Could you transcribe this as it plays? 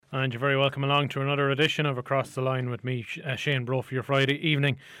And you're very welcome along to another edition of Across the Line with me, Shane Bro, for your Friday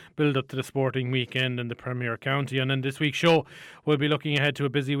evening build up to the sporting weekend in the Premier County. And in this week's show, we'll be looking ahead to a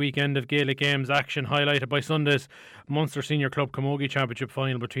busy weekend of Gaelic Games action, highlighted by Sunday's Munster Senior Club Camogie Championship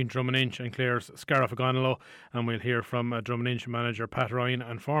final between Drummond and Clare's Scariff Ogonnelloe. And we'll hear from Drummond manager Pat Ryan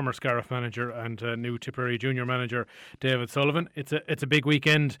and former Scariff manager and new Tipperary junior manager David Sullivan. It's a big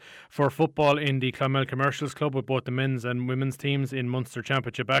weekend for football in the Clonmel Commercials Club, with both the men's and women's teams in Munster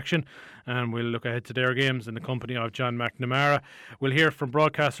Championship action, and we'll look ahead to their games in the company of John McNamara. We'll hear from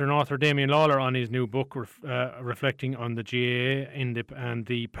broadcaster and author Damien Lawler on his new book reflecting on the GAA and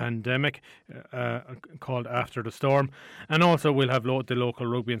the pandemic, called After the Storm. And also we'll have the local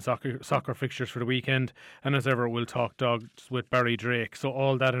rugby and soccer fixtures for the weekend, and as ever we'll talk dogs with Barry Drake. So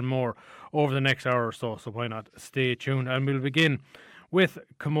all that and more over the next hour or so why not stay tuned. And we'll begin with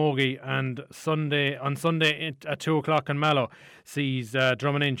Camogie, and Sunday at 2 o'clock in Mallow sees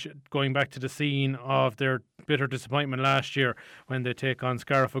Drummond going back to the scene of their bitter disappointment last year when they take on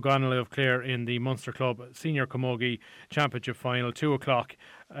Scariff Ogonnelloe of Clare in the Munster Club Senior Camogie Championship final, 2 o'clock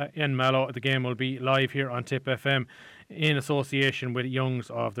in Mallow. The game will be live here on Tip FM in association with Youngs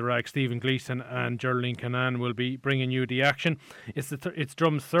of the Rag. Stephen Gleeson and Geraldine Canan will be bringing you the action. It's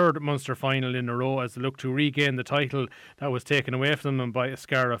Drum's third Munster final in a row as they look to regain the title that was taken away from them by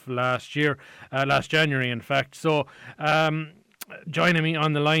Scariff last January in fact. So joining me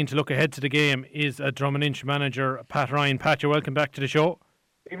on the line to look ahead to the game is Drummond manager Pat Ryan. Pat, you're welcome back to the show.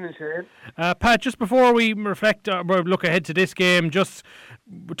 Evening, Shane. Pat, just before we reflect or look ahead to this game, just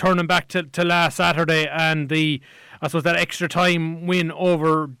turning back to last Saturday and that extra time win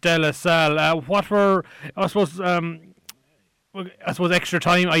over De La Salle. What were, I suppose extra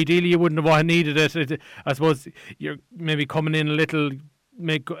time, ideally you wouldn't have needed it. I suppose you're maybe coming in a little,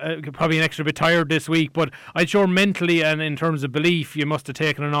 probably an extra bit tired this week, but I'm sure mentally and in terms of belief you must have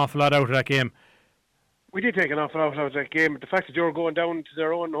taken an awful lot out of that game. We did take an awful lot out of that game, but the fact that you were going down to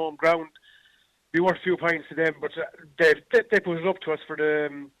their own home ground, we worth a few points to them, but they put it up to us for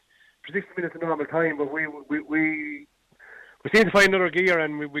 60 minutes of normal time, but we seemed to find another gear,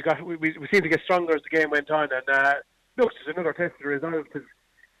 and we seemed to get stronger as the game went on. And look, it's another test of the resolve, because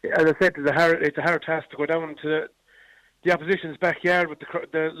as I said, it's a hard task to go down to the opposition's backyard with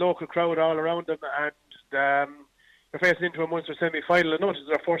the local crowd all around them, and they're facing into a Munster semi-final. I know this is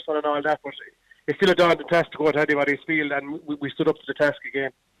our first one and all that, but it's still a daunting task to go to anybody's field, and we stood up to the task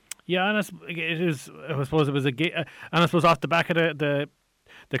again. Yeah, and it is. I suppose it was and I suppose off the back of the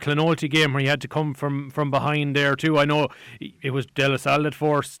Clonolty game where he had to come from behind there too. I know it was De La Salle that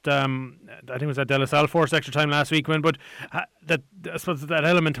forced. I think it was De La Salle forced extra time last week, but that I suppose that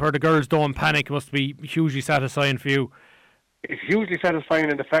element where the girls don't panic must be hugely satisfying for you. It's hugely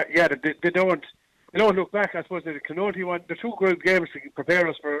satisfying in the fact, they don't look back. I suppose the Clonolty one, the two good games to prepare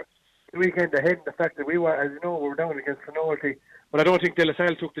us for the weekend ahead, and the fact that we were, as you know, we were down against Clonolty, but I don't think De La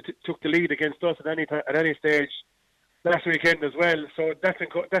Salle took the lead against us at any stage last weekend as well. So that's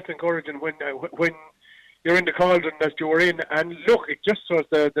encouraging when you're in the cauldron that you were in, and look, it just shows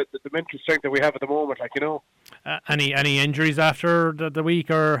the mental strength that we have at the moment. Any injuries after the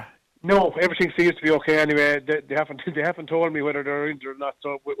week or? No, everything seems to be okay anyway. They haven't told me whether they're injured or not,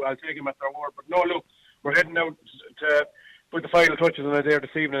 so I'll take them at their word. But no, look, we're heading out to put the final touches on it there this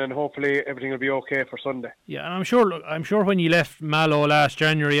evening, and hopefully everything will be okay for Sunday. Yeah, and I'm sure when you left Mallow last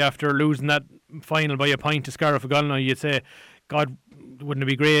January after losing that final by a point to Scariff Ogonnelloe, you'd say, God, wouldn't it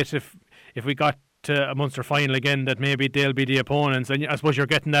be great if we got to a Munster final again, that maybe they'll be the opponents, and I suppose you're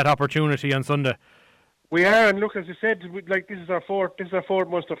getting that opportunity on Sunday. We are, and look, as you said, this is our fourth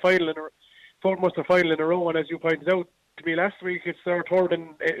Munster final in a row, and as you pointed out to me last week, it's our third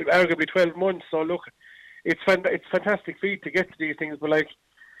in arguably 12 months. So look, it's fantastic feat to get to these things, but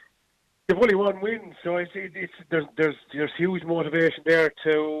they've only one win, so there's huge motivation there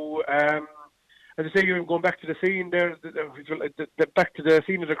to, as I say, you're going back to the scene there, back to the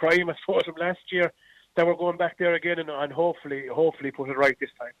scene of the crime, I suppose, from last year. That we're going back there again and hopefully put it right this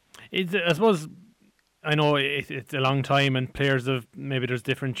time. I suppose, I know it's a long time, and players maybe there's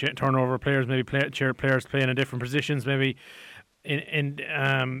different turnover of players, maybe players playing in different positions, maybe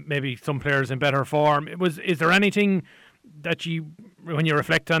maybe some players in better form. Is there anything that when you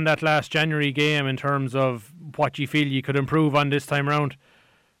reflect on that last January game, in terms of what you feel you could improve on this time round?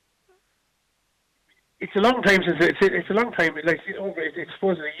 It's a long time since it's a long time. It's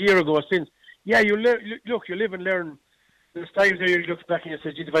supposed a year ago since. Yeah, you live and learn. There's times there you look back and you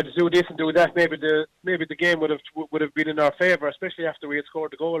say, if I had to do this and do that, maybe the game would have been in our favour, especially after we had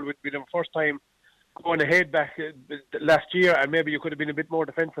scored the goal. It would be the first time going ahead back last year, and maybe you could have been a bit more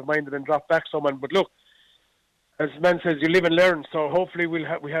defensive minded and dropped back someone. But look, as man says, you live and learn. So hopefully we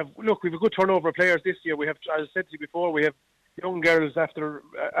have look, we've a good turnover of players this year. We have, as I said to you before, we have young girls after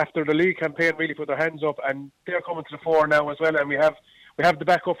the league campaign really put their hands up, and they're coming to the fore now as well. And we have the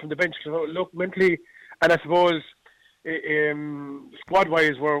backup from the bench. So look, mentally, and I suppose squad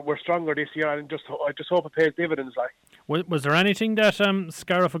wise, we're stronger this year, and I just hope it pays dividends. Like, was there anything that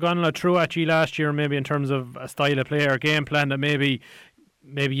Scariff O'Connell threw at you last year, maybe in terms of a style of play or game plan that maybe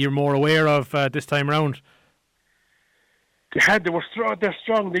you're more aware of this time round? They were strong. They're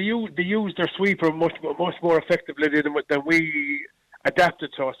strong. They used their sweeper much more effectively than we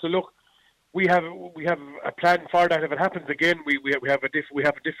adapted to. So look, we have a plan for that. If it happens again, we have a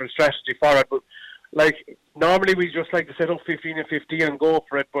different strategy for it. But like normally, we just like to set up 15 and 15 and go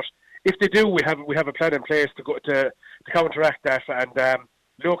for it. But if they do, we have a plan in place to counteract that. And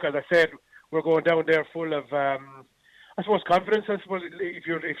look, as I said, we're going down there full of I suppose confidence. I suppose if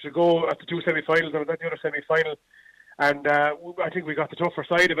you go at the two semi-finals or at the other semi-final. And I think we got the tougher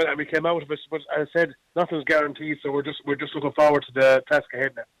side of it, and we came out of it. But as I said, nothing's guaranteed, so we're just looking forward to the task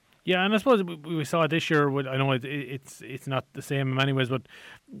ahead now. Yeah, and I suppose we saw this year. I know it's not the same in many ways, but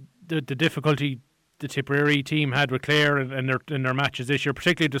the difficulty the Tipperary team had with Clare in their matches this year,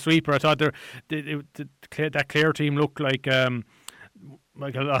 particularly the sweeper. I thought that Clare team looked like a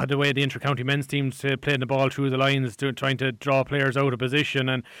lot of the way the inter-county men's teams playing the ball through the lines, trying to draw players out of position.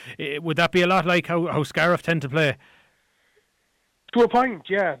 And would that be a lot like how Scariff tend to play? To a point,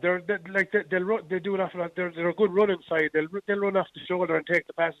 yeah. They'll run. They do enough. They're a good running side. They'll run off the shoulder and take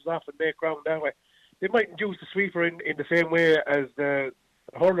the passes off and make ground that way. They mightn't use the sweeper in the same way as the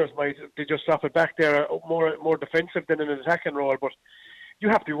hurlers might. They just drop it back there more defensive than in an attacking role. But you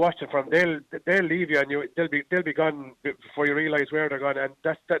have to be watching for them. They'll leave you, and they'll be gone before you realise where they're gone. And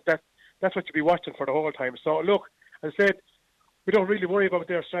that's what you'll be watching for the whole time. So look, as I said, we don't really worry about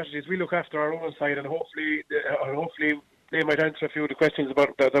their strategies. We look after our own side, and hopefully they might answer a few of the questions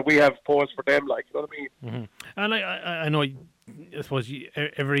about that we have posed for them. Like, you know what I mean? Mm-hmm. And I know, I suppose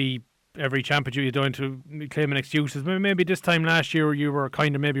every championship you're doing to claiming excuses. Maybe this time last year you were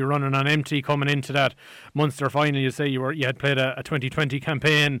kind of maybe running on empty coming into that Munster final. You say you had played a 2020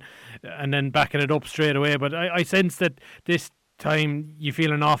 campaign and then backing it up straight away. But I sense that this time you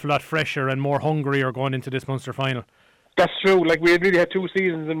feel an awful lot fresher and more hungrier going into this Munster final. That's true. Like, we really had two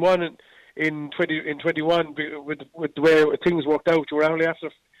seasons in one. In 21, with the way things worked out, you were only after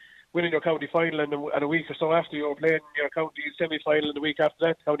winning your county final, and a week or so after you were playing your county semi-final, and the week after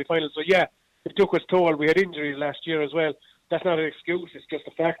that county final. So yeah, it took its toll. We had injuries last year as well. That's not an excuse. It's just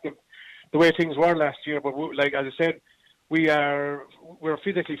a fact of the way things were last year. But like as I said, we're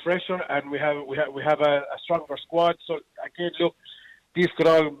physically fresher, and we have a stronger squad. So again, look, these could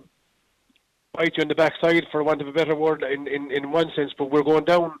all bite you in the backside, for want of a better word, in one sense. But we're going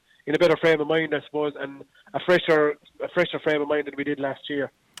down in a better frame of mind, I suppose, and a fresher frame of mind than we did last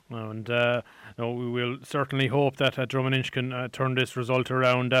year. And we will certainly hope that Drom and Inch can turn this result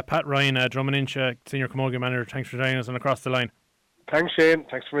around. Pat Ryan, Drom and Inch, Senior Camogie Manager, thanks for joining us and across the line. Thanks, Shane.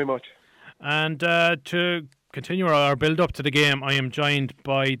 Thanks very much. And to continue our build-up to the game, I am joined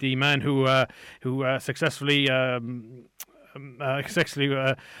by the man who successfly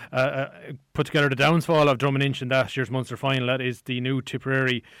put together the downfall of Drom and Inch in last year's Munster final. That is the new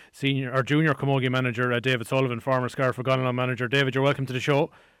Tipperary senior or junior camogie manager, David Sullivan, former Scariff O'Connell manager. David, you're welcome to the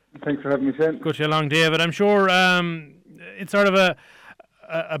show. Thanks for having me, Shane. Good to you along, David. I'm sure it's sort of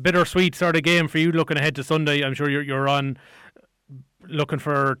a bittersweet sort of game for you looking ahead to Sunday. I'm sure you're on looking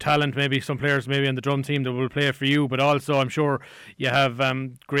for talent, maybe some players maybe on the drum team that will play for you, but also I'm sure you have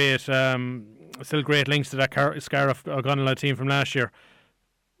still great links to that Scariff O'Connell team from last year.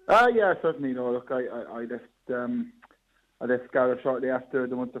 Yeah, certainly. Look, I left Scariff shortly after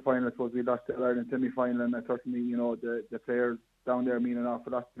the Munster final. I suppose we lost the Ireland semi-final, and certainly, the players down there mean an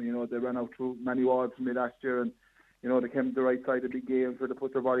awful lot to me. They ran out through many walls for me last year, and they came to the right side of big games where they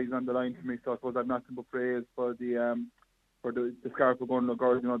put their bodies on the line for me. So I suppose I've nothing but praise for the Scariff O'Connell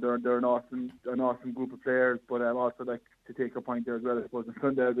girls. They're an awesome group of players, but I'd also like to take a point there as well. I suppose on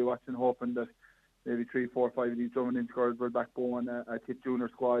Sunday I'll be watching, hoping that maybe 3, 4, 5 of these Drom and Inch girls will backbone a Tip Junior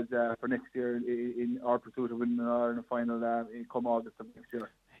squad for next year in our pursuit of winning an Ireland final come August of next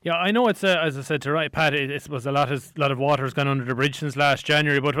year. Yeah, I know it's as I said to right, Pat. It was a lot of water has gone under the bridge since last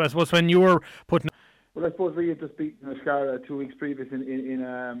January. But I suppose when you were putting, well, I suppose we had just beaten Inniscarra 2 weeks previous in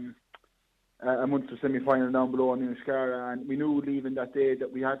a Munster semi-final down below in Inniscarra, and we knew leaving that day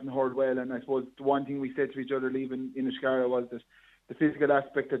that we hadn't heard well. And I suppose the one thing we said to each other leaving Inniscarra was that the physical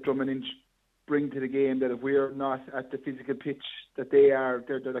aspect that Drom and Inch bring to the game, that if we're not at the physical pitch that they're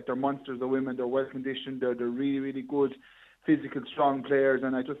like, they're monsters of women. They're well conditioned. They're really, really good, physical, strong players.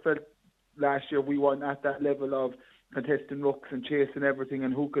 And I just felt last year we weren't at that level of contesting rucks and chasing everything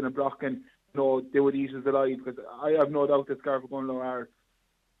and hooking and blocking. They would eat us alive, because I have no doubt that Scariff Ogonnelloe are,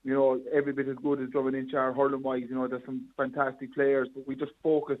 every bit as good as Drummond are hurling-wise. There's some fantastic players, but we just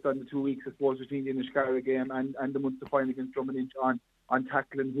focused on the 2 weeks, I suppose, between the Inniscarra game and the Munster final against Drummond on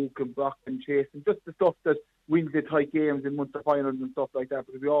tackling, hooking, blocking, chasing, just the stuff that wins the tight games in Munster finals and stuff like that,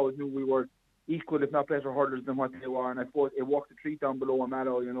 because we always knew we were equal, if not better, hurlers than what they were. And I suppose it walked the treat down below in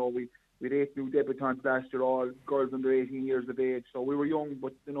Mallow. We had 8 new debutants last year, all girls under 18 years of age. So we were young,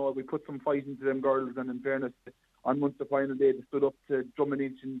 but we put some fight into them girls, and in fairness, on Munster final day, they stood up to Drummond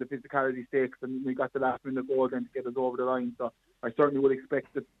in the physicality stakes, and we got the last minute goal then to get us over the line. So I certainly would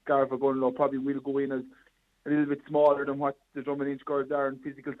expect that Scariff Ogonnelloe probably will go in as a little bit smaller than what the Drummond girls are in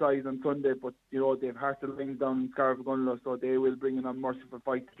physical size on Sunday, but they've had to lines down in Scariff Ogonnelloe, so they will bring an unmerciful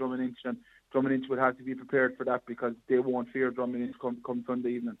fight to Drummond, and Drummond will have to be prepared for that, because they won't fear Drummond come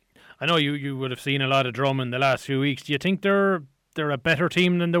Sunday evening. I know you would have seen a lot of Drummond the last few weeks. Do you think they're a better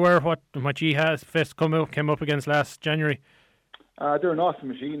team than they were what Fest came up against last January? They're an awesome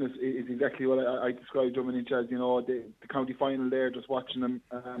machine, is exactly what I described Drummond as. The county final there, just watching them,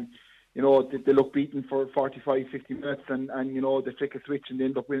 they look beaten for 45, 50 minutes, and they flick a switch and they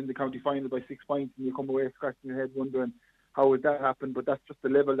end up winning the county final by 6 points, and you come away scratching your head wondering how would that happen. But that's just the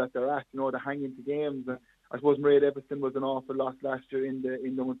level that they're at. They hang into games. And I suppose Mairead Everson was an awful loss last year in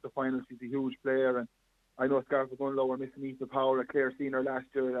the Munster final. She's a huge player, and I know Scariff Ogonnelloe were missing Aoife Power. Claire seen her last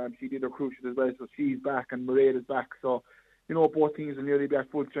year, she did her crucial as well, so she's back and Mairead is back. So both teams will nearly be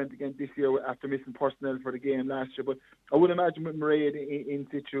at full strength again this year after missing personnel for the game last year. But I would imagine with Mairead in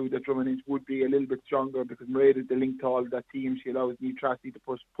situ that Drummond would be a little bit stronger, because Mairead is the link to all of that team. She allows Niamh Tracy to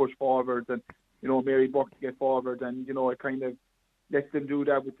push forward, and Mary Buck to get forward, and it kind of lets them do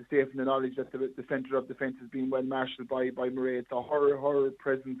that with the safe and the knowledge that the centre of defence is being well marshalled by Mairead. So her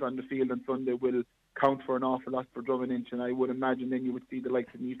presence on the field on Sunday will count for an awful lot for Drummond, and I would imagine then you would see the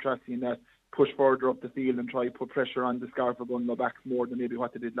likes of Niamh Tracy in that push further up the field and try to put pressure on the Scariff Ogonnelloe backs more than maybe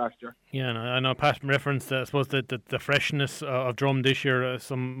what they did last year. Yeah, and I know Pat referenced, I suppose, the freshness of Drum this year.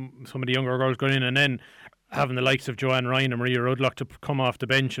 Some of the younger girls going in, and then having the likes of Joanne Ryan and Maria Woodlock to come off the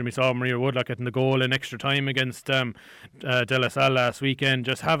bench, and we saw Maria Woodlock getting the goal in extra time against De La Salle last weekend.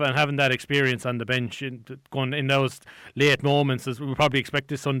 Just having that experience on the bench, going in those late moments, as we probably expect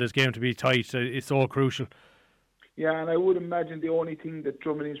this Sunday's game to be tight, it's so crucial. Yeah, and I would imagine the only thing that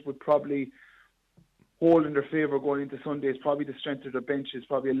Drummond would probably hold in their favour going into Sunday is probably the strength of their bench is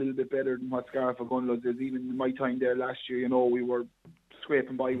probably a little bit better than what Scariff Ogonnelloe is. Even in my time there last year, we were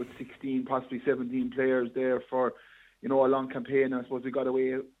scraping by with 16, possibly 17 players there for, a long campaign. I suppose we got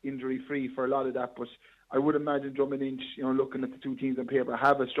away injury-free for a lot of that, but I would imagine Drummond, looking at the two teams on paper,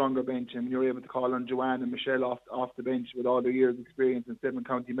 have a stronger bench, and you're able to call on Joanne and Michelle off the bench with all their years' experience and 7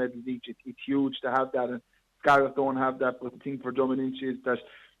 county medals each. It's huge to have that, and Scariff don't have that. But the thing for Drummond is that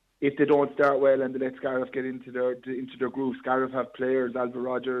if they don't start well and they let Scariff get into their groove, Scariff have players, Alva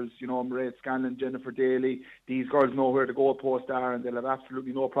Rogers, Mairead Scanlon, Jennifer Daly. These girls know where the goalposts are, and they'll have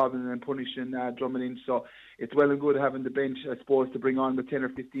absolutely no problem in punishing Drummond. So it's well and good having the bench, I suppose, to bring on with 10 or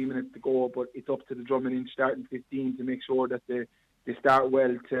 15 minutes to go, but it's up to the Drummond starting 15 to make sure that they start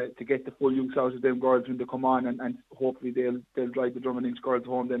well to get the full use out of them girls when they come on, and hopefully they'll drive the Drummond girls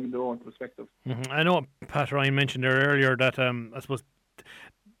home them in their own perspective. Mm-hmm. I know Pat Ryan mentioned there earlier that I suppose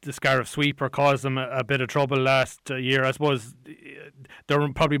the Scariff sweeper caused them a bit of trouble last year. I suppose they're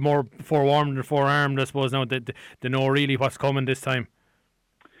probably more forewarned than forearmed. I suppose now they know really what's coming this time.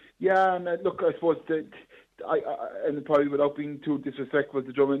 Yeah, and look, I suppose and probably without being too disrespectful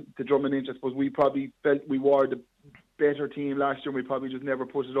to Drummond, I suppose we probably felt we were the better team last year, and we probably just never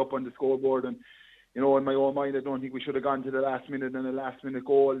put it up on the scoreboard. And in my own mind, I don't think we should have gone to the last minute and a last minute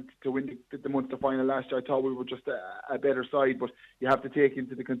goal to win the Munster final last year. I thought we were just a better side, but you have to take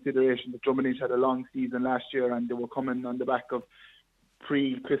into the consideration that Drummond had a long season last year, and they were coming on the back of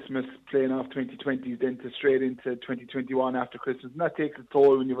pre-Christmas playing off 2020s then to straight into 2021 after Christmas, and that takes a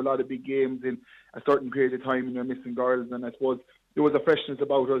toll when you have a lot of big games in a certain period of time and you're missing girls. And I suppose there was a freshness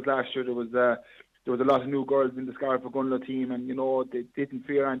about us last year. There was a lot of new girls in the Scariff Ogonnelloe team, and they didn't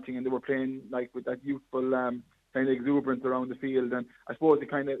fear anything, and they were playing like with that youthful kind of exuberance around the field. And I suppose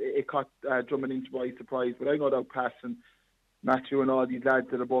it caught Drummond by surprise. But I know that Pat and Matthew and all these lads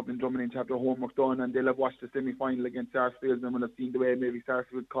that are above in Drummond have their homework done, and they'll have watched the semi-final against Sarsfield and will have seen the way maybe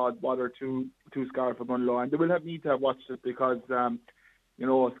Sarsfield caused bother to Scariff Ogonnelloe, and they will need to have watched it because Scariff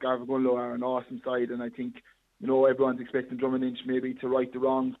Ogonnelloe are an awesome side, and I think everyone's expecting Drummond maybe to right the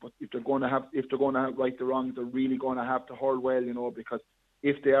wrongs, but if they're going to right the wrongs, they're really going to have to hurl well, because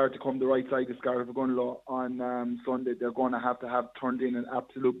if they are to come the right side of Scariff Ogonnelloe on Sunday, they're going to have turned in an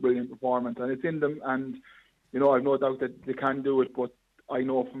absolute brilliant performance, and it's in them. And I've no doubt that they can do it, but I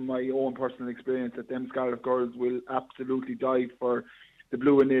know from my own personal experience that them Scariff girls will absolutely dive for the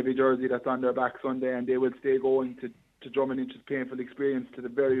blue and navy jersey that's on their back Sunday, and they will stay going to Drummond into painful experience to the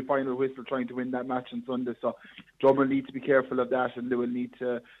very final whistle, trying to win that match on Sunday. So Drummond need to be careful of that, and they will need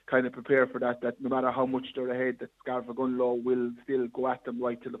to kind of prepare for that no matter how much they're ahead, that Scariff Ogonnelloe will still go at them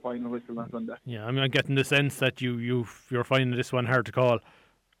right to the final whistle on Sunday. Yeah, I mean, I'm getting the sense that you're finding this one hard to call.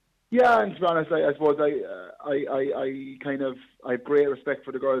 Yeah, and to be honest, I suppose I have great respect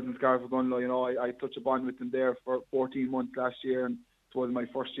for the girls in Scariff Ogonnelloe. I touched a bond with them there for 14 months last year, and it was my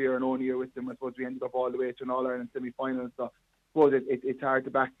first year and only year with them. I suppose we ended up all the way to an All-Ireland semi-final. So I suppose it's hard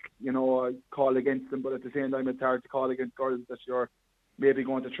to back, call against them, but at the same time it's hard to call against girls that you're maybe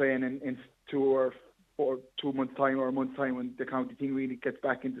going to train in 2 months' time or a month's time when the county team really gets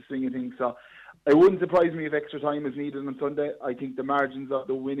back into swinging things. So it wouldn't surprise me if extra time is needed on Sunday. I think the margins of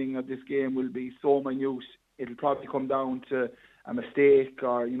the winning of this game will be so minute. It'll probably come down to a mistake,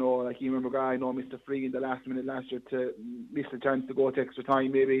 or like Eamon McGrath, missed a free in the last minute last year to miss the chance to go to extra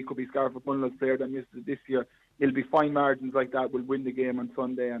time. Maybe it could be Scariff Ogonnelloe's player that missed it this year. It'll be fine margins like that will win the game on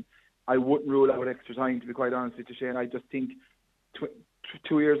Sunday, and I wouldn't rule out extra time, to be quite honest with you, Shane. I just think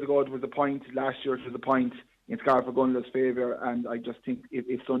 2 years ago it was a point, last year it was a point in Scariff Ogonnelloe's favour, and I just think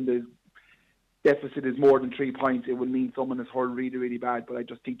if Sunday's deficit is more than 3 points, it will mean someone is hurt really, really bad. But I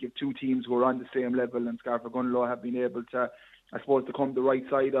just think if two teams who are on the same level, and Scariff Ogonnelloe have been able to, I suppose, to come the right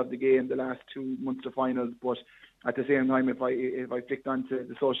side of the game the last 2 months to finals. But at the same time, if I flicked onto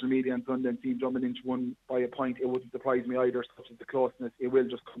the social media on Sunday and seen Drummond Inch won by a point, it wouldn't surprise me either, such as the closeness. It will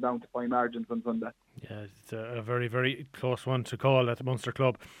just come down to fine margins on Sunday. Yeah, it's a very, very close one to call at the Munster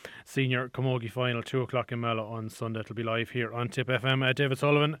Club Senior Camogie Final, 2 o'clock in Mallow on Sunday. It'll be live here on Tip FM. David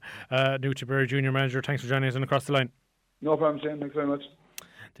Sullivan, new Tipperary Junior Manager, thanks for joining us and across the line. No problem, Shane. Thanks very much.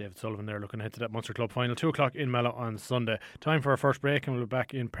 David Sullivan there, looking ahead to that Munster Club Final, 2 o'clock in Mallow on Sunday. Time for our first break, and we'll be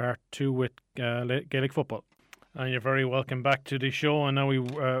back in part 2 with Gaelic football. And you're very welcome back to the show. And now we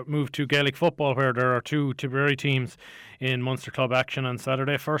move to Gaelic football, where there are 2 Tipperary teams in Munster Club action on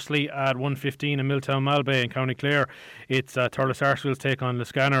Saturday. Firstly, at 1:15 in Milltown Malbay in County Clare, it's Thurles Sarsfields take on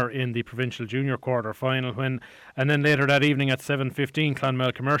Liscannor in the Provincial Junior Quarter Final. And then later that evening at 7:15,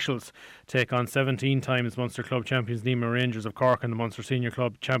 Clonmel Commercials take on 17 times Munster Club champions Nemo Rangers of Cork in the Munster Senior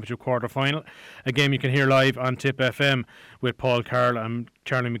Club Championship Quarter Final. A game you can hear live on Tip FM with Paul Carroll and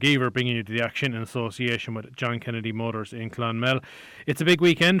Charlie McGeever bringing you to the action in association with John Kennedy Motors in Clonmel. It's a big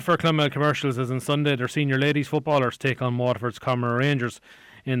weekend for Clonmel Commercials, as on Sunday their senior ladies footballers take on Waterford's Comera Rangers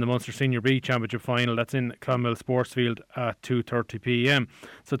in the Munster Senior B Championship Final. That's in Clonmel Sportsfield at 2:30pm.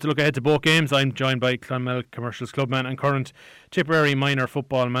 So to look ahead to both games, I'm joined by Clonmel Commercials clubman and current Tipperary minor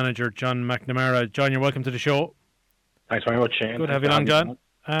football manager John McNamara. John, you're welcome to the show. Thanks very much, Shane. Good to have you along, John.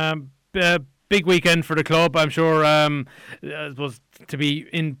 Big weekend for the club, I'm sure. I suppose to be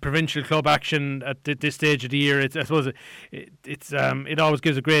in provincial club action at this stage of the year, I suppose it always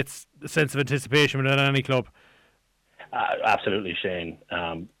gives a great sense of anticipation within any club. Absolutely, Shane.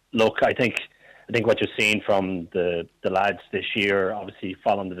 Look, I think what you've seen from the lads this year, obviously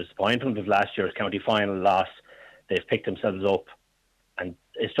following the disappointment of last year's county final loss, they've picked themselves up, and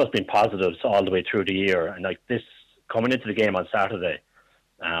it's just been positives all the way through the year. And like this, coming into the game on Saturday,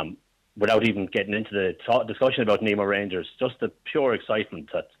 without even getting into the discussion about Nemo Rangers, just the pure excitement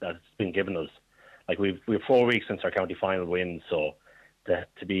that's been given us. Like we've 4 weeks since our county final win, so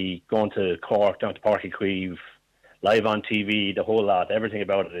to be going to Cork, down to Páirc Uí Chaoimh, live on TV, the whole lot, everything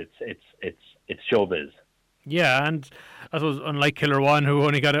about it, it's showbiz. Yeah, and I suppose unlike Killer One, who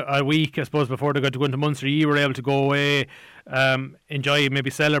only got a week, I suppose, before they got to go into Munster, you were able to go away, enjoy,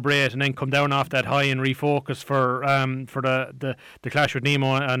 maybe celebrate, and then come down off that high and refocus for the clash with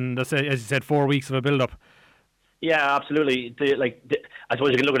Nemo, and as you said, 4 weeks of a build-up. Yeah, absolutely. I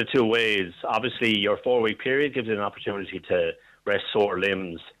suppose you can look at it 2 ways. Obviously, your 4-week period gives you an opportunity to rest sore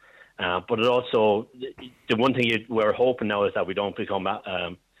limbs, but it also, the one thing we're hoping now is that we don't become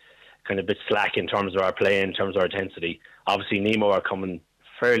kind of a bit slack in terms of our play, in terms of our intensity. Obviously, Nemo are coming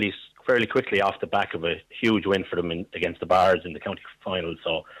fairly quickly off the back of a huge win for them against the Bards in the county final.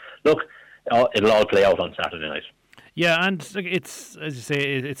 So, look, it'll all play out on Saturday night. Yeah, and it's, as you say,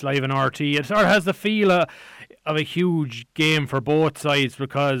 it's live on RT. It sort of has the feel of a huge game for both sides,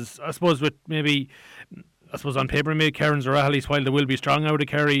 because I suppose on paper, maybe Kerins or Rahaleys, while they will be strong out of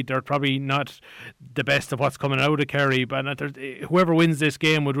Kerry, they're probably not the best of what's coming out of Kerry. But whoever wins this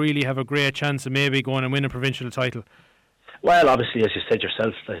game would really have a great chance of maybe going and win a provincial title. Well, obviously, as you said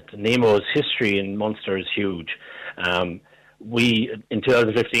yourself, Nemo's history in Munster is huge. we in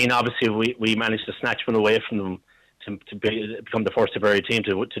 2015, obviously, we managed to snatch one away from them to become the first Tipperary team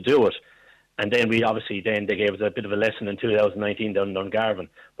to do it. And then they gave us a bit of a lesson in 2019 down in Dungarvan.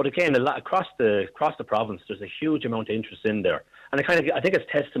 But again, across the province, there's a huge amount of interest in there, and I think it's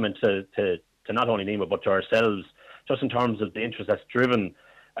testament to not only Nima but to ourselves, just in terms of the interest that's driven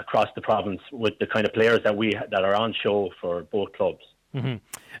across the province with the kind of players that are on show for both clubs. Mm-hmm.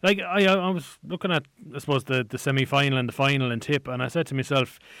 Like I was looking at, I suppose, the semi-final and the final in Tip, and I said to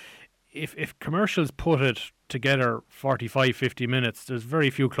myself, if commercials put it together 45, 50 minutes, there's very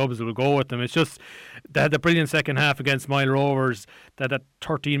few clubs that will go with them. It's just they had the brilliant second half against Mile Rovers, that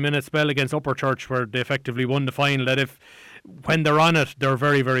 13-minute spell against Upperchurch where they effectively won the final, that when they're on it, they're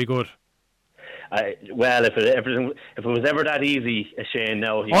very, very good. Well, if it was ever that easy, Shane,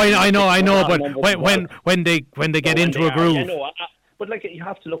 no. I know, but when they get into a groove. But like, you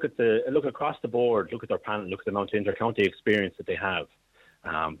have to look across the board, look at their panel, look at the amount of inter-county experience that they have.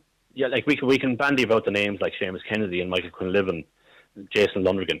 Like we can bandy about the names like Seamus Kennedy and Michael Quinlivan, Jason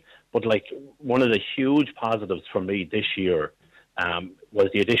Lundgren, but like one of the huge positives for me this year was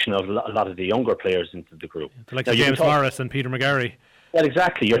the addition of a lot of the younger players into the group. Like James Morris and Peter McGarry. Well,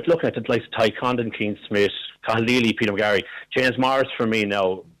 exactly. You're looking at the likes of Ty Condon, Keane Smith, Cathal Leahy, Peter McGarry, James Morris. For me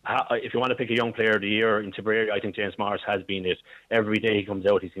now, if you want to pick a young player of the year in Tipperary, I think James Morris has been it. Every day he comes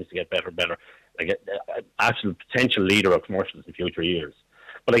out, he seems to get better and better. Like an absolute potential leader of commercials in future years.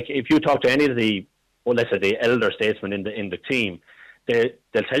 But like, if you talk to any of the elder statesmen in the team, they'll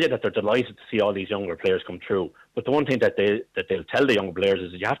tell you that they're delighted to see all these younger players come through. But the one thing that they'll tell the younger players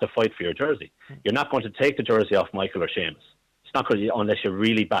is that you have to fight for your jersey. You're not going to take the jersey off Michael or Seamus. It's not going to, unless you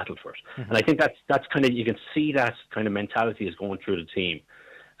really battle for it. And I think that's kind of, you can see that kind of mentality is going through the team.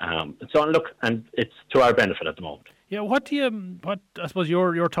 So look, and it's to our benefit at the moment. Yeah. What I suppose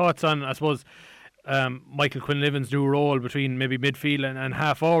your thoughts on, I suppose, Michael Quinlivan's new role between maybe midfield and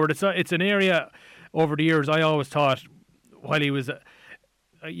half forward? It's an area over the years I always thought, while he was,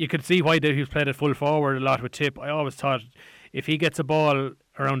 you could see why he was played at full forward a lot with Tip. I always thought if he gets a ball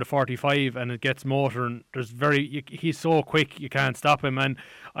around the 45 and it gets motoring, he's so quick you can't stop him. And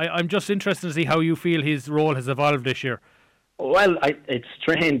I'm just interested to see how you feel his role has evolved this year. Well, it's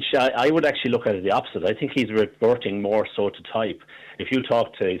strange. I would actually look at it the opposite. I think he's reverting more so to type. If you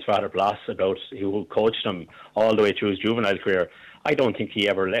talk to his father Blas about who coached him all the way through his juvenile career, I don't think he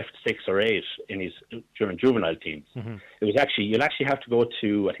ever left 6 or 8 during juvenile teams. It was actually, you'll actually have to go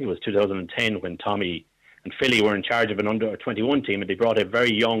to, I think it was 2010 when Tommy and Philly were in charge of an under-21 team, and they brought a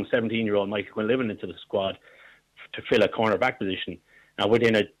very young 17-year-old Michael Quinlivan into the squad to fill a cornerback position. Now,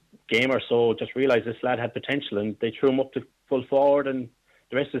 within a game or so, just realised this lad had potential, and they threw him up to full forward, and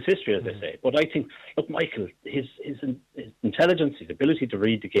the rest is history, as they say. But I think, look, Michael, his intelligence, his ability to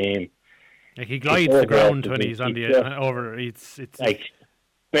read the game, like he glides the ground when he's on the over. It's like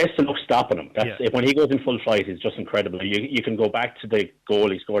best of luck stopping him. When he goes in full flight, he's just incredible. You can go back to the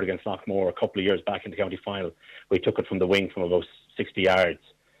goal he scored against Knockmore a couple of years back in the county final, where he took it from the wing from about 60 yards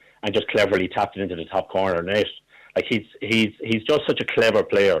and just cleverly tapped it into the top corner net. Like he's just such a clever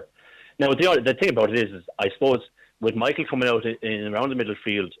player. Now the thing about it is I suppose with Michael coming out in around the middle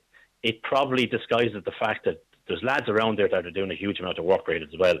field, it probably disguises the fact that there's lads around there that are doing a huge amount of work rate as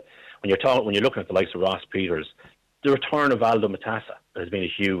well. When you're looking at the likes of Ross Peters, the return of Aldo Matassa has been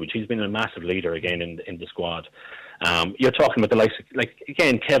huge. He's been a massive leader again in the squad. You're talking about the likes of, like,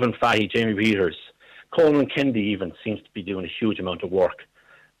 again, Kevin Fahey, Jamie Peters, Coleman Kennedy even seems to be doing a huge amount of work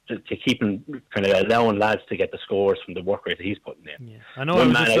to keep kind of allowing lads to get the scores from the work rate that he's putting in. Yeah. I know.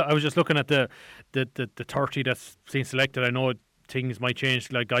 I was just looking at the 30 that's seen selected. I know things might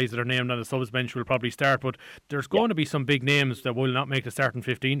change, like guys that are named on the subs bench will probably start, but there's going to be some big names that will not make the starting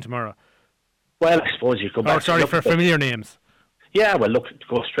 15 tomorrow. Well, I suppose you go back. For familiar names. Yeah, well, look,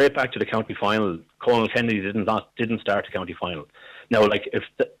 go straight back to the county final. Colin Kennedy didn't start the county final. Now, like, if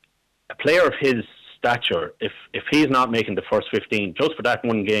a player of his stature, if he's not making the first 15 just for that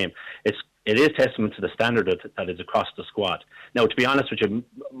one game, it is testament to the standard that is across the squad. Now, to be honest with you,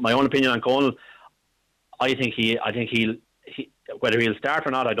 my own opinion on Conal, I think he'll whether he'll start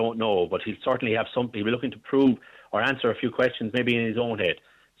or not, I don't know, but he'll certainly have something. He'll be looking to prove or answer a few questions, maybe in his own head.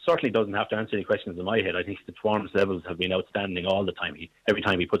 Certainly doesn't have to answer any questions in my head. I think the performance levels have been outstanding all the time. Every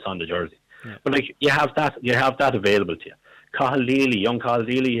time he puts on the jersey, but like you have that available to you. Cathal Leahy, young Cathal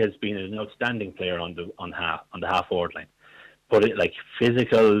Leahy, has been an outstanding player on the half forward line. But like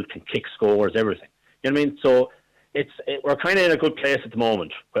physical, can kick scores, everything. You know what I mean? So we're kind of in a good place at the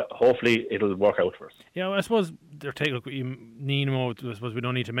moment, but hopefully it'll work out for us. Yeah, well, I suppose they're taking Nemo. I suppose we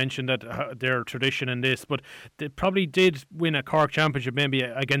don't need to mention that their tradition in this, but they probably did win a Cork championship maybe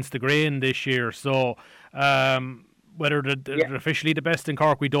against the Grain this year. So whether they're officially the best in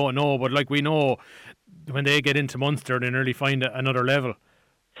Cork, we don't know. But like we know, when they get into Munster, they nearly find another level.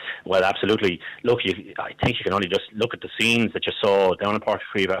 Well, absolutely. Look, I think you can only just look at the scenes that you saw down in Páirc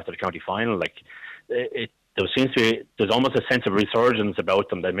Uí Chaoimh after the county final. Like, there's almost a sense of resurgence about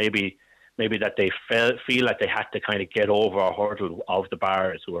them, that maybe that they feel like they had to kind of get over a hurdle of the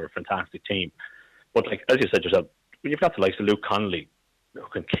Bars, who are a fantastic team. But like, as you said yourself, you've got the likes of Luke Connolly, who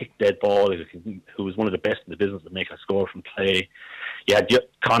can kick dead ball, who was one of the best in the business to make a score from play. You had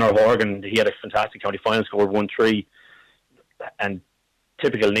Conor Horgan, he had a fantastic county final score, 1-3. And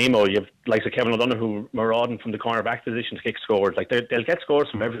typical Nemo, you have likes of Kevin O'Donoghue, who marauding from the cornerback position to kick scores. Like, they'll get scores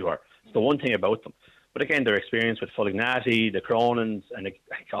from everywhere. It's the one thing about them. But again, their experience with Fullignati, the Cronins, and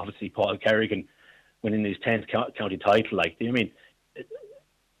obviously Paul Kerrigan winning his 10th county title. Like, I mean,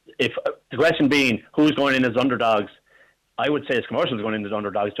 if the question being who's going in as underdogs, I would say it's Commercials going in as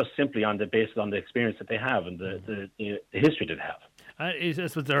underdogs, just simply on the basis on the experience that they have and the history that they have.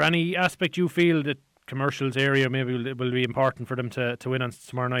 Is there any aspect you feel that Commercials area maybe will be important for them to win on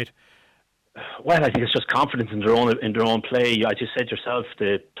tomorrow night? Well, I think it's just confidence in their own play. As you said yourself,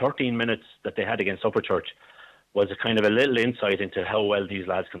 the 13 minutes that they had against Upperchurch was a kind of a little insight into how well these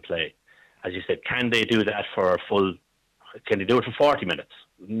lads can play. As you said, can they do that for a full? Can they do it for 40 minutes?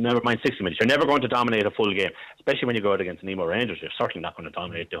 Never mind 60 minutes. You're never going to dominate a full game, especially when you go out against Nemo Rangers. You're certainly not going to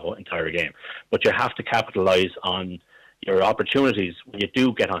dominate the whole entire game, but you have to capitalise on your opportunities when you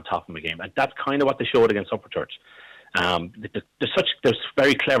do get on top of a game, and that's kind of what they showed against Upperchurch. There's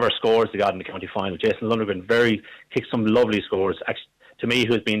very clever scores they got in the county final. Jason Lundgren kicked some lovely scores. Actually, to me,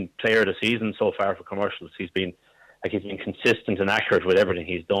 who's been player of the season so far for Commercials, he's been consistent and accurate with everything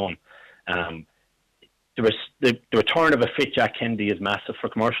he's done. The return of a fit Jack Kennedy is massive for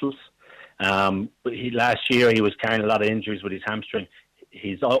Commercials. Last year he was carrying a lot of injuries with his hamstring.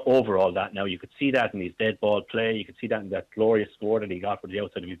 He's over all that now. You could see that in his dead ball play. You could see that in that glorious score that he got with the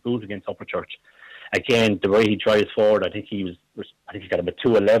outside of his boot against Upperchurch. Again, the way he drives forward, I think he got about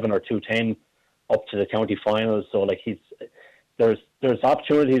 2:11 or 2:10 up to the county finals. So like there's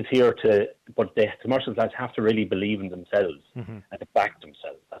opportunities here but the Commercials lads have to really believe in themselves and to back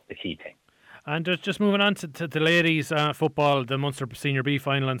themselves. That's the key thing. And just moving on to the ladies football, the Munster Senior B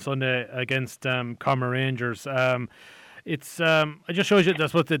final on Sunday against Commer Rangers. It just shows you,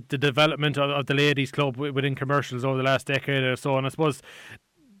 that's what the development of the ladies club within Commercials over the last decade or so. And I suppose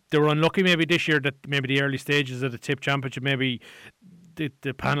they were unlucky maybe this year that maybe the early stages of the Tip Championship, maybe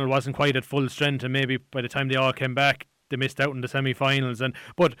the panel wasn't quite at full strength, and maybe by the time they all came back, they missed out in the semi-finals.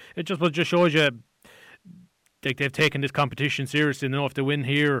 But it just shows you they've taken this competition seriously. And if they win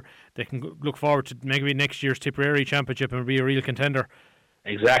here, they can look forward to maybe next year's Tipperary Championship and be a real contender.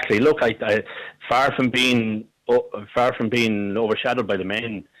 Exactly. Look, I far from being overshadowed by the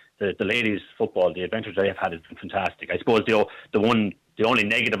men, the ladies football, the advantage they have had has been fantastic. I suppose the only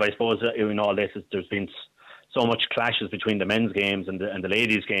negative, I suppose, in all this is there's been so much clashes between the men's games and the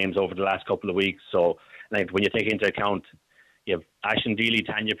ladies' games over the last couple of weeks. So, like, when you take into account, you have Ashton Deely,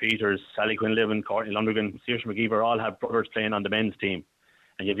 Tanya Peters, Sally Quinlivan, Courtney Lundgren, Saoirse McGeever all have brothers playing on the men's team,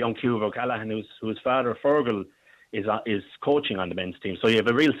 and you have young Cuba O'Callaghan, whose father Fergal is coaching on the men's team. So you have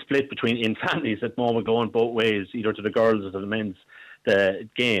a real split in families at the moment, going both ways, either to the girls or to the men's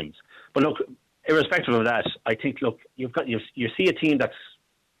games. But look, irrespective of that, I think you see a team that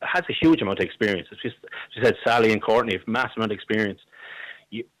has a huge amount of experience. It's just, as you said, Sally and Courtney have massive amount of experience.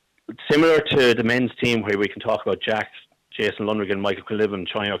 Similar to the men's team, where we can talk about Jack, Jason Lundgren, Michael Quinlivan,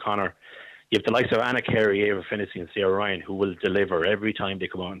 Troy O'Connor. You have the likes of Anna Carey, Ava Finnessy and Sarah Ryan, who will deliver every time they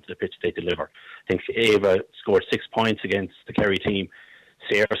come onto the pitch. They deliver. I think Ava scored 6 points against the Kerry team.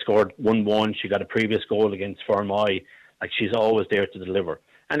 Sarah scored 1-1. She got a previous goal against Fermoy. Like, she's always there to deliver.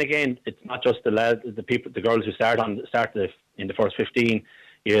 And again, it's not just the girls who start in the first 15.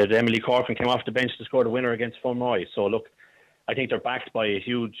 You had Emily Corfin came off the bench to score the winner against Fermoy. So look, I think they're backed by a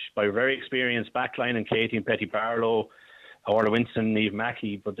very experienced backline, and Katie and Petty Barlow, Orla Winston, Eve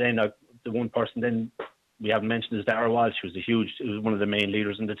Mackey. But then the one person then we haven't mentioned is Dara Walsh, who was one of the main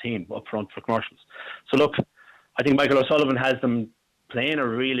leaders in the team up front for Commercials. So look, I think Michael O'Sullivan has them playing a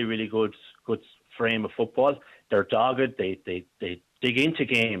really, really good frame of football. They're dogged. They dig into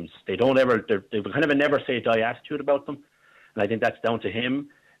games. They don't ever. They've kind of a never say die attitude about them, and I think that's down to him.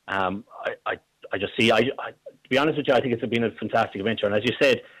 I just see. To be honest with you, I think it's been a fantastic adventure. And as you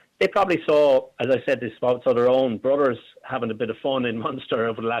said, they probably saw, as I said, they saw their own brothers having a bit of fun in Munster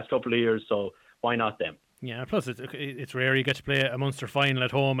over the last couple of years. So why not them? Yeah, plus it's rare you get to play a Munster final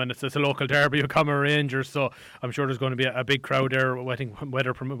at home, and it's a local derby of Comer Rangers, so I'm sure there's going to be a big crowd there. I think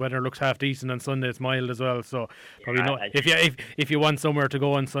weather looks half decent on Sunday. It's mild as well, so probably if you want somewhere to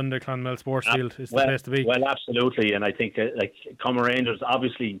go on Sunday, Clonmel Sportsfield is the place to be. Well, absolutely, and I think like Comer Rangers,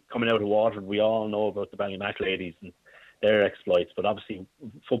 obviously coming out of Waterford, we all know about the Ballymac ladies and their exploits, but obviously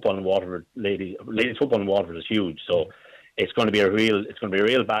football in Waterford, ladies football in Waterford is huge, so. It's going to be a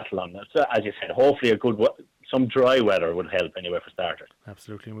real battle on that. So, as you said, hopefully some dry weather would help anyway for starters.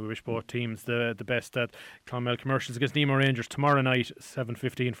 Absolutely, and we wish both teams the best at Clonmel Commercials against Nemo Rangers tomorrow night,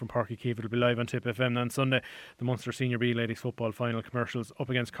 7:15 from Páirc Uí Chaoimh. It'll be live on Tip FM. On Sunday, the Munster Senior B Ladies Football Final Commercials up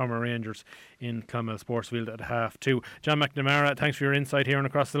against Comer Rangers in Clonmel Sportsfield at 2:30. John McNamara, thanks for your insight here and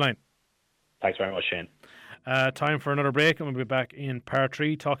across the line. Thanks very much, Shane. Time for another break, and we'll be back in part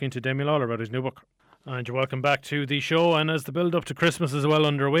 3 talking to Damien Lawler about his new book. And you're welcome back to the show. And as the build up to Christmas is well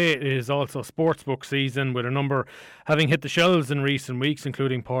underway, it is also sportsbook season, with a number having hit the shelves in recent weeks,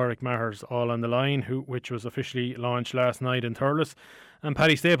 including Pádraig Maher's All on the Line, which was officially launched last night in Thurles, and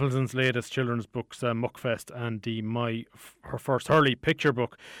Paddy Stapleson's latest children's books, Muckfest, and her first Hurley picture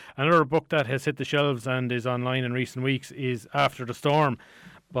book. Another book that has hit the shelves and is online in recent weeks is After the Storm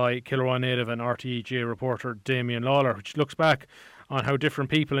by Kilruan native and RTÉ reporter Damien Lawler, which looks back on how different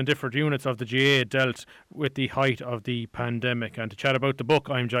people in different units of the GA dealt with the height of the pandemic. And to chat about the book,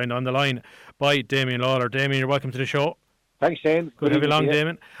 I'm joined on the line by Damien Lawler. Damien, you're welcome to the show. Thanks, Shane. Good to have you along,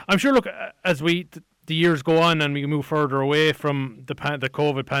 Damien. I'm sure, look, as the years go on and we move further away from the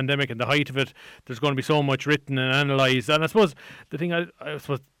COVID pandemic and the height of it, there's going to be so much written and analysed. And I suppose the thing I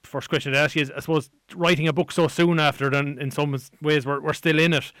suppose first question to ask you is, I suppose, writing a book so soon after it, and in some ways we're still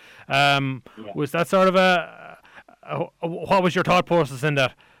in it. Was that sort of what was your thought process in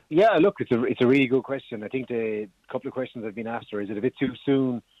that? Yeah, look, it's a really good question. I think the couple of questions I've been asked are: is it a bit too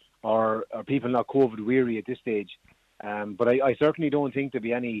soon, or are people not COVID weary at this stage? But I certainly don't think there'll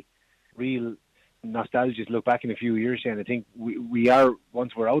be any real nostalgia to look back in a few years, Shane. I think we are,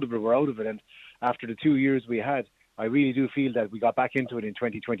 once we're out of it. And after the 2 years we had, I really do feel that we got back into it in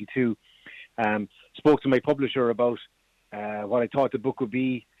 2022. Spoke to my publisher about what I thought the book would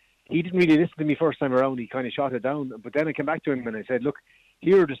be. He didn't really listen to me first time around. He kind of shot it down. But then I came back to him and I said, look,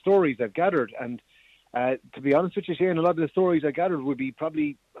 here are the stories I've gathered. And to be honest with you, Shane, a lot of the stories I gathered would be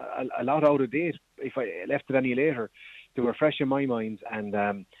probably a lot out of date if I left it any later. They were fresh in my mind. And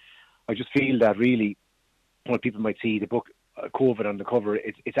I just feel that really what people might see, the book COVID on the cover,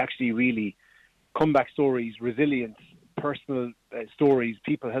 it's actually really comeback stories, resilience, personal stories,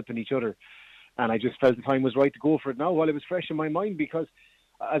 people helping each other. And I just felt the time was right to go for it now while it was fresh in my mind, because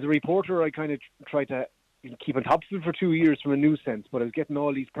as a reporter, I kind of tried to keep on top of it for 2 years from a news sense, but I was getting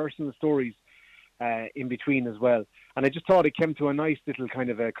all these personal stories in between as well. And I just thought it came to a nice little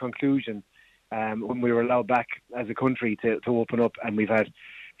kind of a conclusion when we were allowed back as a country to open up, and we've had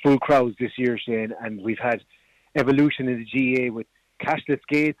full crowds this year, Shane, and we've had evolution in the GA with cashless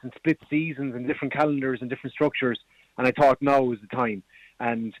gates and split seasons and different calendars and different structures, and I thought now was the time.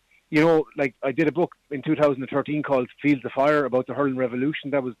 And you know, like I did a book in 2013 called Fields of Fire about the hurling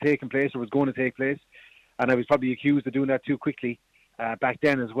revolution that was taking place or was going to take place. And I was probably accused of doing that too quickly back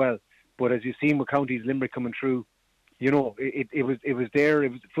then as well. But as you've seen with Counties Limerick coming through, you know, it was there,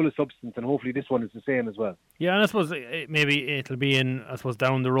 it was full of substance, and hopefully this one is the same as well. Yeah, and I suppose maybe it'll be in, I suppose,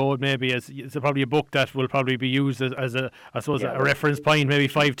 down the road, maybe it's probably a book that will probably be used as a reference point, maybe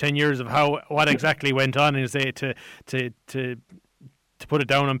 5-10 years of what exactly went on, and say to put it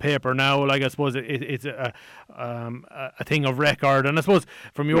down on paper now. Like, I suppose it's a thing of record. And I suppose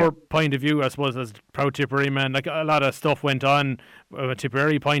from your point of view, I suppose as proud Tipperary man, like a lot of stuff went on from a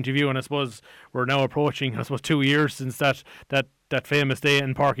Tipperary point of view, and I suppose we're now approaching, I suppose, 2 years since that famous day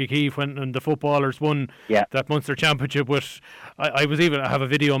in Páirc Uí Chaoimh when the footballers won that Munster Championship. I have a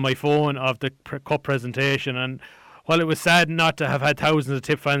video on my phone of the cup presentation, and while it was sad not to have had thousands of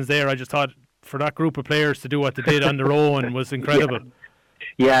Tip fans there, I just thought for that group of players to do what they did on their own was incredible.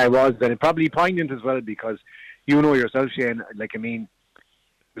 Yeah, it was, and probably poignant as well, because you know yourself, Shane, like, I mean,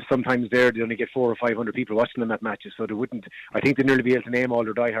 sometimes they only get 400 or 500 people watching them at matches, so I think they'd nearly be able to name all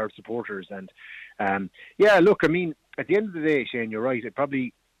their diehard supporters. And look, I mean, at the end of the day, Shane, you're right,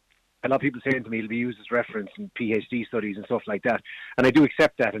 a lot of people saying to me it'll be used as reference in PhD studies and stuff like that, and I do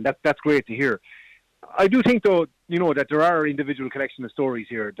accept that, and that's great to hear. I do think, though, you know, that there are individual collection of stories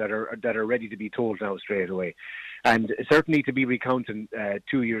here that are ready to be told now straight away, and certainly to be recounting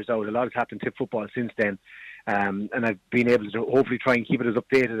 2 years out. A lot has happened in Tip football since then, and I've been able to hopefully try and keep it as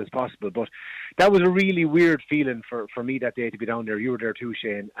updated as possible. But that was a really weird feeling for me that day to be down there. You were there too,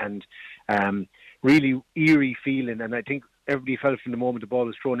 Shane, and really eerie feeling. And I think everybody felt from the moment the ball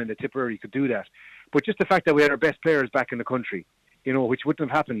was thrown in that Tipperary could do that. But just the fact that we had our best players back in the country, you know, which wouldn't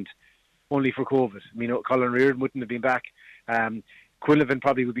have happened only for COVID. I mean, Colin Reardon wouldn't have been back. Quinlivan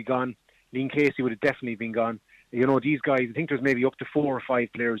probably would be gone. Liam Casey would have definitely been gone. You know, these guys, I think there's maybe up to 4 or 5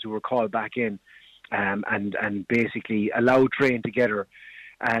 players who were called back in and basically allowed train together.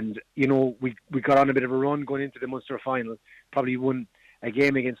 And, you know, we got on a bit of a run going into the Munster final, probably won a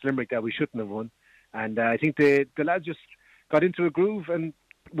game against Limerick that we shouldn't have won. And I think the lads just got into a groove, and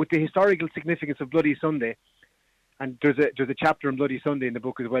with the historical significance of Bloody Sunday, and there's a chapter on Bloody Sunday in the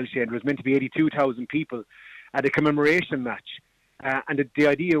book as well, Shane. There was meant to be 82,000 people at a commemoration match. And the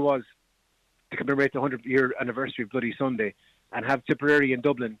idea was to commemorate the 100-year anniversary of Bloody Sunday and have Tipperary and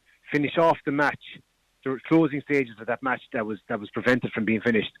Dublin finish off the match. There were closing stages of that match that was prevented from being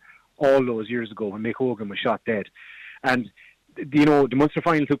finished all those years ago when Mick Hogan was shot dead. And, you know, the Munster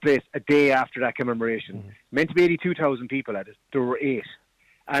final took place a day after that commemoration. Mm-hmm. Meant to be 82,000 people at it. There were 8.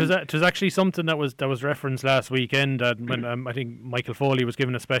 It was actually something that was referenced last weekend when I think Michael Foley was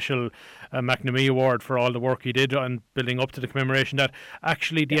given a special McNamee Award for all the work he did on building up to the commemoration, that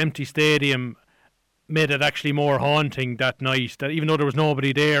actually the empty stadium made it actually more haunting that night, that even though there was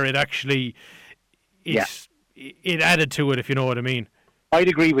nobody there, it actually it added to it, if you know what I mean. I'd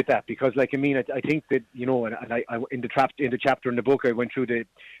agree with that, because, like, I mean, I think that, you know, and I in the chapter in the book, I went through the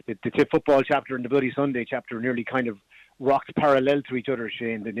Tip football chapter and the Bloody Sunday chapter, nearly kind of rocked parallel to each other,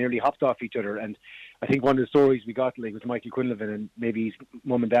 Shane. They nearly hopped off each other. And I think one of the stories we got, like, was Michael Quinlivan, and maybe his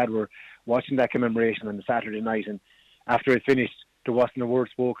mum and dad were watching that commemoration on the Saturday night, and after it finished, there wasn't a word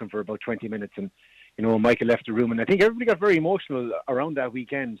spoken for about 20 minutes, and, you know, Michael left the room, and I think everybody got very emotional around that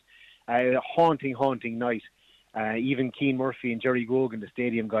weekend. A haunting night. Even Keane Murphy and Jerry Grogan, the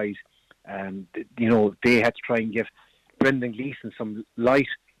stadium guys, you know, they had to try and give Brendan Gleeson some light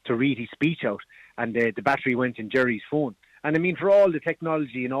to read his speech out, and the battery went in Jerry's phone. And I mean, for all the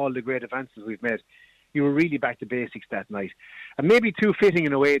technology and all the great advances we've made, you were really back to basics that night. And maybe too fitting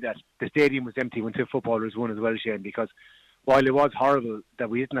in a way that the stadium was empty when Tip footballers won as well, Shane, because while it was horrible that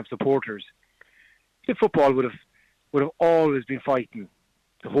we didn't have supporters, Tip football would have always been fighting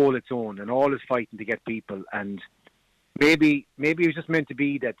to hold its own and always fighting to get people. And maybe it was just meant to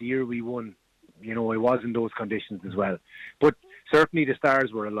be that the year we won, you know, it was in those conditions as well. But certainly the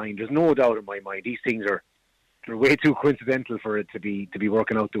stars were aligned. There's no doubt in my mind. These things they're way too coincidental for it to be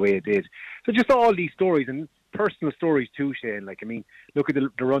working out the way it did. So just all these stories, and personal stories too, Shane. Like, I mean, look at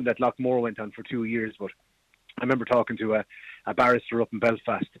the run that Lockmore went on for 2 years. But I remember talking to a barrister up in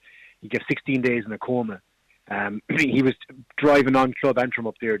Belfast. He gave 16 days in a coma. He was driving on Club Antrim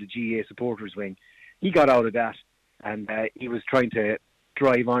up there, the GA supporters wing. He got out of that, and he was trying to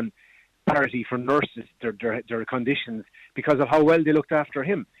drive on parity for nurses, their conditions, because of how well they looked after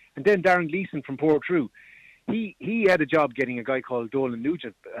him. And then Darren Gleeson from Portrue, he had a job getting a guy called Dolan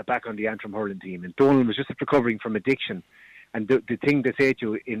Nugent back on the Antrim hurling team, and Dolan was just recovering from addiction. And the thing they say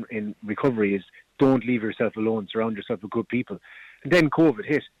to you in recovery is, don't leave yourself alone, surround yourself with good people. And then COVID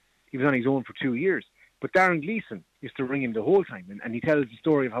hit. He was on his own for 2 years. But Darren Gleeson used to ring him the whole time, and he tells the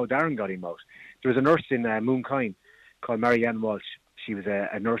story of how Darren got him out. There was a nurse in Mooncoin called Marianne Walsh. She was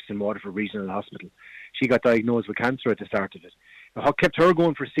a nurse in Waterford Regional Hospital. She got diagnosed with cancer at the start of it. Now, what kept her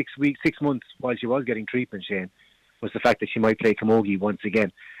going for 6 months while she was getting treatment, Shane, was the fact that she might play camogie once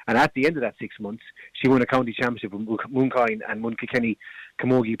again. And at the end of that 6 months, she won a county championship with Mooncoin and won Kilkenny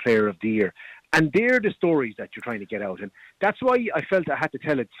Camogie Player of the Year. And they're the stories that you're trying to get out. And that's why I felt I had to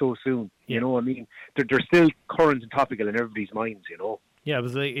tell it so soon. You know, I mean, they're still current and topical in everybody's minds, you know. Yeah,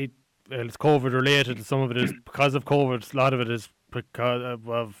 it's COVID related. Some of it is because of COVID. A lot of it is because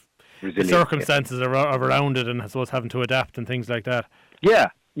of the circumstances around it, and I suppose having to adapt and things like that. Yeah,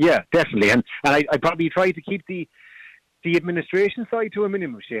 definitely. And I probably try to keep the administration side to a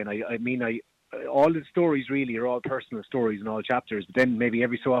minimum, Shane. I mean, all the stories really are all personal stories in all chapters, but then maybe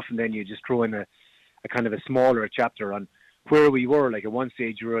every so often then you just throw in a kind of a smaller chapter on where we were. Like at one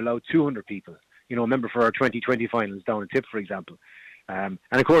stage you were allowed 200 people. You know, remember for our 2020 finals down in Tip, for example. And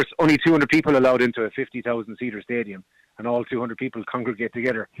of course, only 200 people allowed into a 50,000 seater stadium, and all 200 people congregate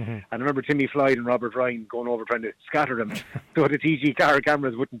together. Mm-hmm. And I remember Timmy Floyd and Robert Ryan going over trying to scatter them so the TG car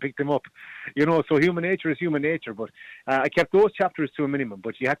cameras wouldn't pick them up. You know, so human nature is human nature. But I kept those chapters to a minimum.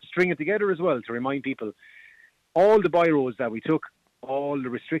 But you had to string it together as well to remind people all the byroads that we took, all the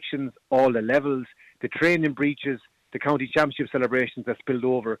restrictions, all the levels, the training breaches, the county championship celebrations that spilled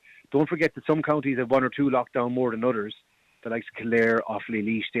over. Don't forget that some counties have 1 or 2 lockdown more than others. The likes of Kildare, Offaly,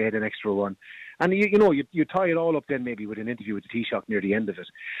 Laois, they had an extra one. And you tie it all up then maybe with an interview with the Taoiseach near the end of it.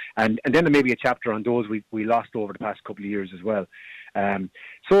 And then there may be a chapter on those we lost over the past couple of years as well.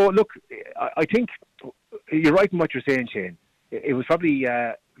 So look, I think you're right in what you're saying, Shane. It was probably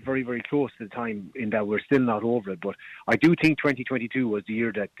very, very close to the time in that we're still not over it. But I do think 2022 was the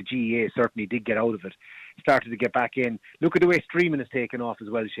year that the GEA certainly did get out of it, started to get back in. Look at the way streaming has taken off as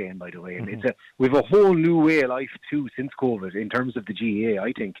well, Shane, by the way. And we've a whole new way of life too since COVID in terms of the GEA,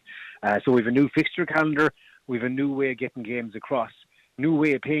 I think. So we've a new fixture calendar, we've a new way of getting games across, new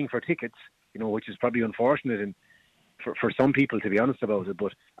way of paying for tickets, which is probably unfortunate and for some people, to be honest about it,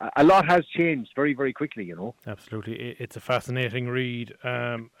 but a lot has changed very, very quickly, Absolutely. It's a fascinating read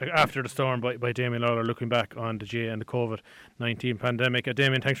after the storm by Damien Lawler, looking back on the GA and the COVID-19 pandemic.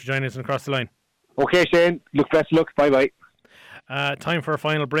 Damien, thanks for joining us and Across the Line. Okay, Shane. Best of luck. Bye-bye. Time for a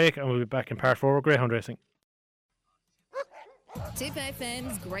final break, and we'll be back in part 4 with Greyhound Racing. Tip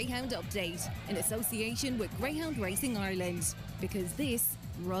FM's Greyhound Update in association with Greyhound Racing Ireland, because this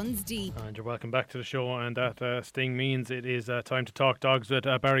runs deep. And you're welcome back to the show, and that sting means it is time to talk dogs with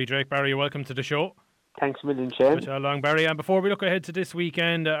Barry Drake. Barry, you're welcome to the show. Thanks a million, Shane. Good long, Barry. And before we look ahead to this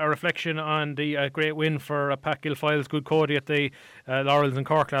weekend, a reflection on the great win for Pat Guilfoyle's Good Cody at the Laurels in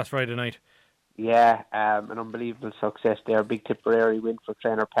Cork last Friday night. Yeah, an unbelievable success there. Big Tipperary win for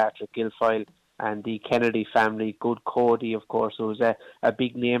trainer Patrick Guilfoyle and the Kennedy family. Good Cody, of course, who was a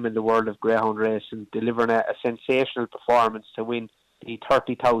big name in the world of greyhound racing, delivering a sensational performance to win the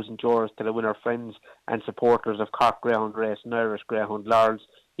 €30,000 to the winner friends and supporters of Cork Greyhound Racing, Irish Greyhound Laurels.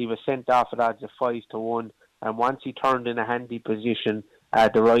 He was sent off at odds of 5-1, and once he turned in a handy position,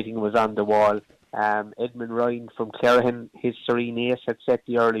 the writing was on the wall. Edmund Ryan from Clarehan, his Serene Ace had set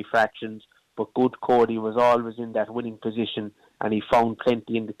the early fractions, but Good Cody was always in that winning position, and he found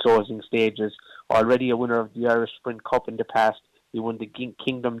plenty in the closing stages. Already a winner of the Irish Sprint Cup in the past, he won the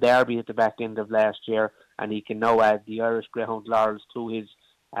Kingdom Derby at the back end of last year, and he can now add the Irish Greyhound Laurels to his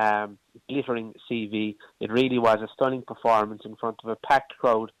glittering CV. It really was a stunning performance in front of a packed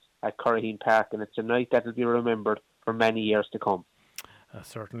crowd at Curraheen Park, and it's a night that will be remembered for many years to come.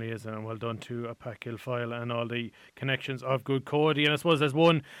 Certainly is, and well done to Pat Guilfoyle and all the connections of Good Cody. And I suppose as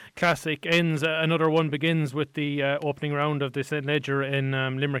one classic ends, another one begins with the opening round of the St. Ledger in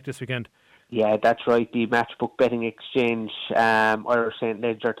Limerick this weekend. Yeah, that's right. The Matchbook Betting Exchange Irish St.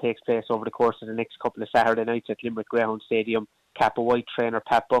 Ledger takes place over the course of the next couple of Saturday nights at Limerick Greyhound Stadium. Kappa White trainer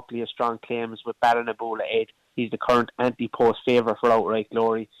Pat Buckley has strong claims with Ballinabola Ed. He's the current anti-post favourite for outright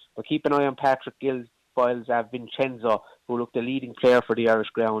glory. But keep an eye on Patrick Guilfoyle's Vincenzo, who looked the leading player for the Irish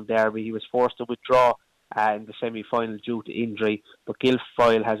Greyhound Derby. He was forced to withdraw in the semi-final due to injury, but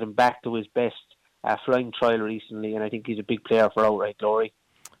Guilfoyle has him back to his best flying trial recently, and I think he's a big player for outright glory.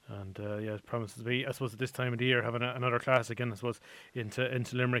 And it promises to be, I suppose, at this time of the year, having another classic, and I suppose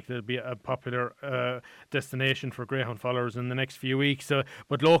into Limerick, there'll be a popular destination for greyhound followers in the next few weeks.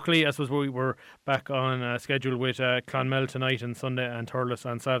 But locally, I suppose we were back on schedule with Clonmel tonight and Sunday, and Thurles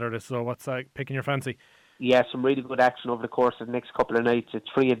on Saturday. So what's picking your fancy? Yeah, some really good action over the course of the next couple of nights. It's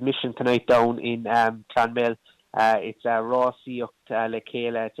free admission tonight down in Clonmel. It's Rossi up to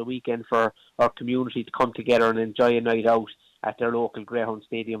Lekela. It's a weekend for our community to come together and enjoy a night out at their local Greyhound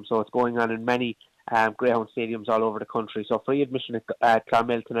Stadium. So it's going on in many Greyhound stadiums all over the country. So free admission at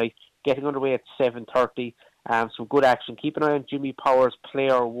Clonmel tonight, getting underway at 7:30. Some good action. Keep an eye on Jimmy Powers,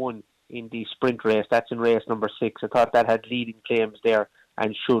 Player 1 in the sprint race. That's in race number 6. I thought that had leading claims there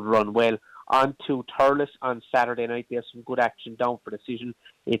and should run well. On to Thurles on Saturday night. There's some good action down for decision.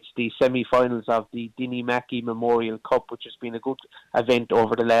 It's the semi-finals of the Dinny Mackey Memorial Cup, which has been a good event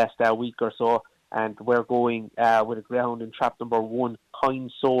over the last week or so. And we're going with a greyhound in trap number 1, Kind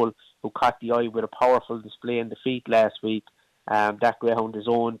Soul, who caught the eye with a powerful display in defeat last week. That greyhound is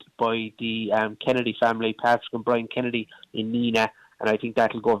owned by the Kennedy family, Patrick and Brian Kennedy in Nina, and I think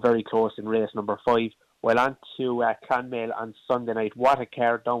that'll go very close in race number 5. Well, on to Clonmel on Sunday night. What a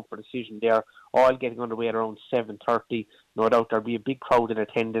card down for decision there. All getting underway at around 7:30. No doubt there'll be a big crowd in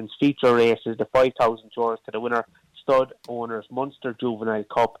attendance. Feature races, the €5,000 to the winner, Stud Owners Munster Juvenile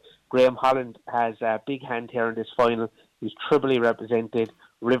Cup. Graham Holland has a big hand here in this final. He's triply represented.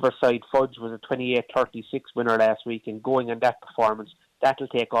 Riverside Fudge was a 28-36 winner last week, and going on that performance, that'll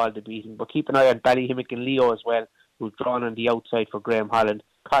take all the beating. But keep an eye on Ballyhimmock and Leo as well, who's drawn on the outside for Graham Holland.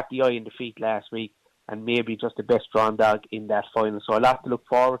 Caught the eye in defeat last week, and maybe just the best drawn dog in that final. So a lot to look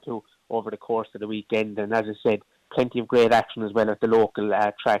forward to over the course of the weekend. And as I said, plenty of great action as well at the local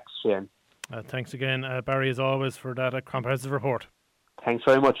tracks, Shane. Thanks again, Barry, as always, for that comprehensive report. Thanks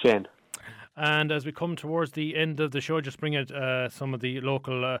very much, Shane. And as we come towards the end of the show, just bring out some of the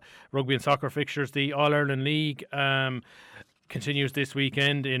local rugby and soccer fixtures. The All-Ireland League continues this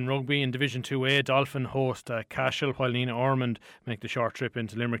weekend in rugby. In Division 2A, Dolphin host Cashel, while Nina Ormond make the short trip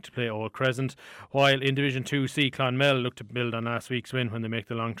into Limerick to play Old Crescent. While in Division 2C, Clonmel look to build on last week's win when they make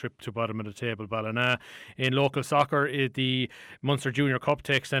the long trip to bottom of the table, Ballina. In local soccer, the Munster Junior Cup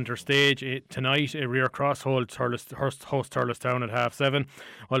takes centre stage. Tonight, Rear Cross host Thurlestown at 7:30.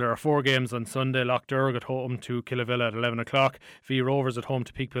 While there are 4 games on Sunday, Loughdurg at home to Killavilla at 11 o'clock. V Rovers at home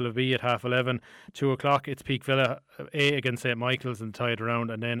to Peakville B at 11:30. 2 o'clock, it's Peakville A against St Michael's and tied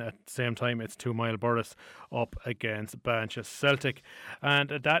around, and then at the same time it's 2 Mile Burris up against Banches Celtic. And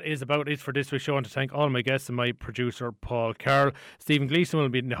that is about it for this week's show. I want to thank all my guests and my producer Paul Carroll. Stephen Gleeson will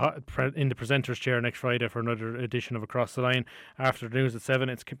be in the presenter's chair next Friday for another edition of Across the Line. After the news at 7,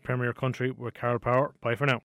 it's Premier Country with Carol Power. Bye for now.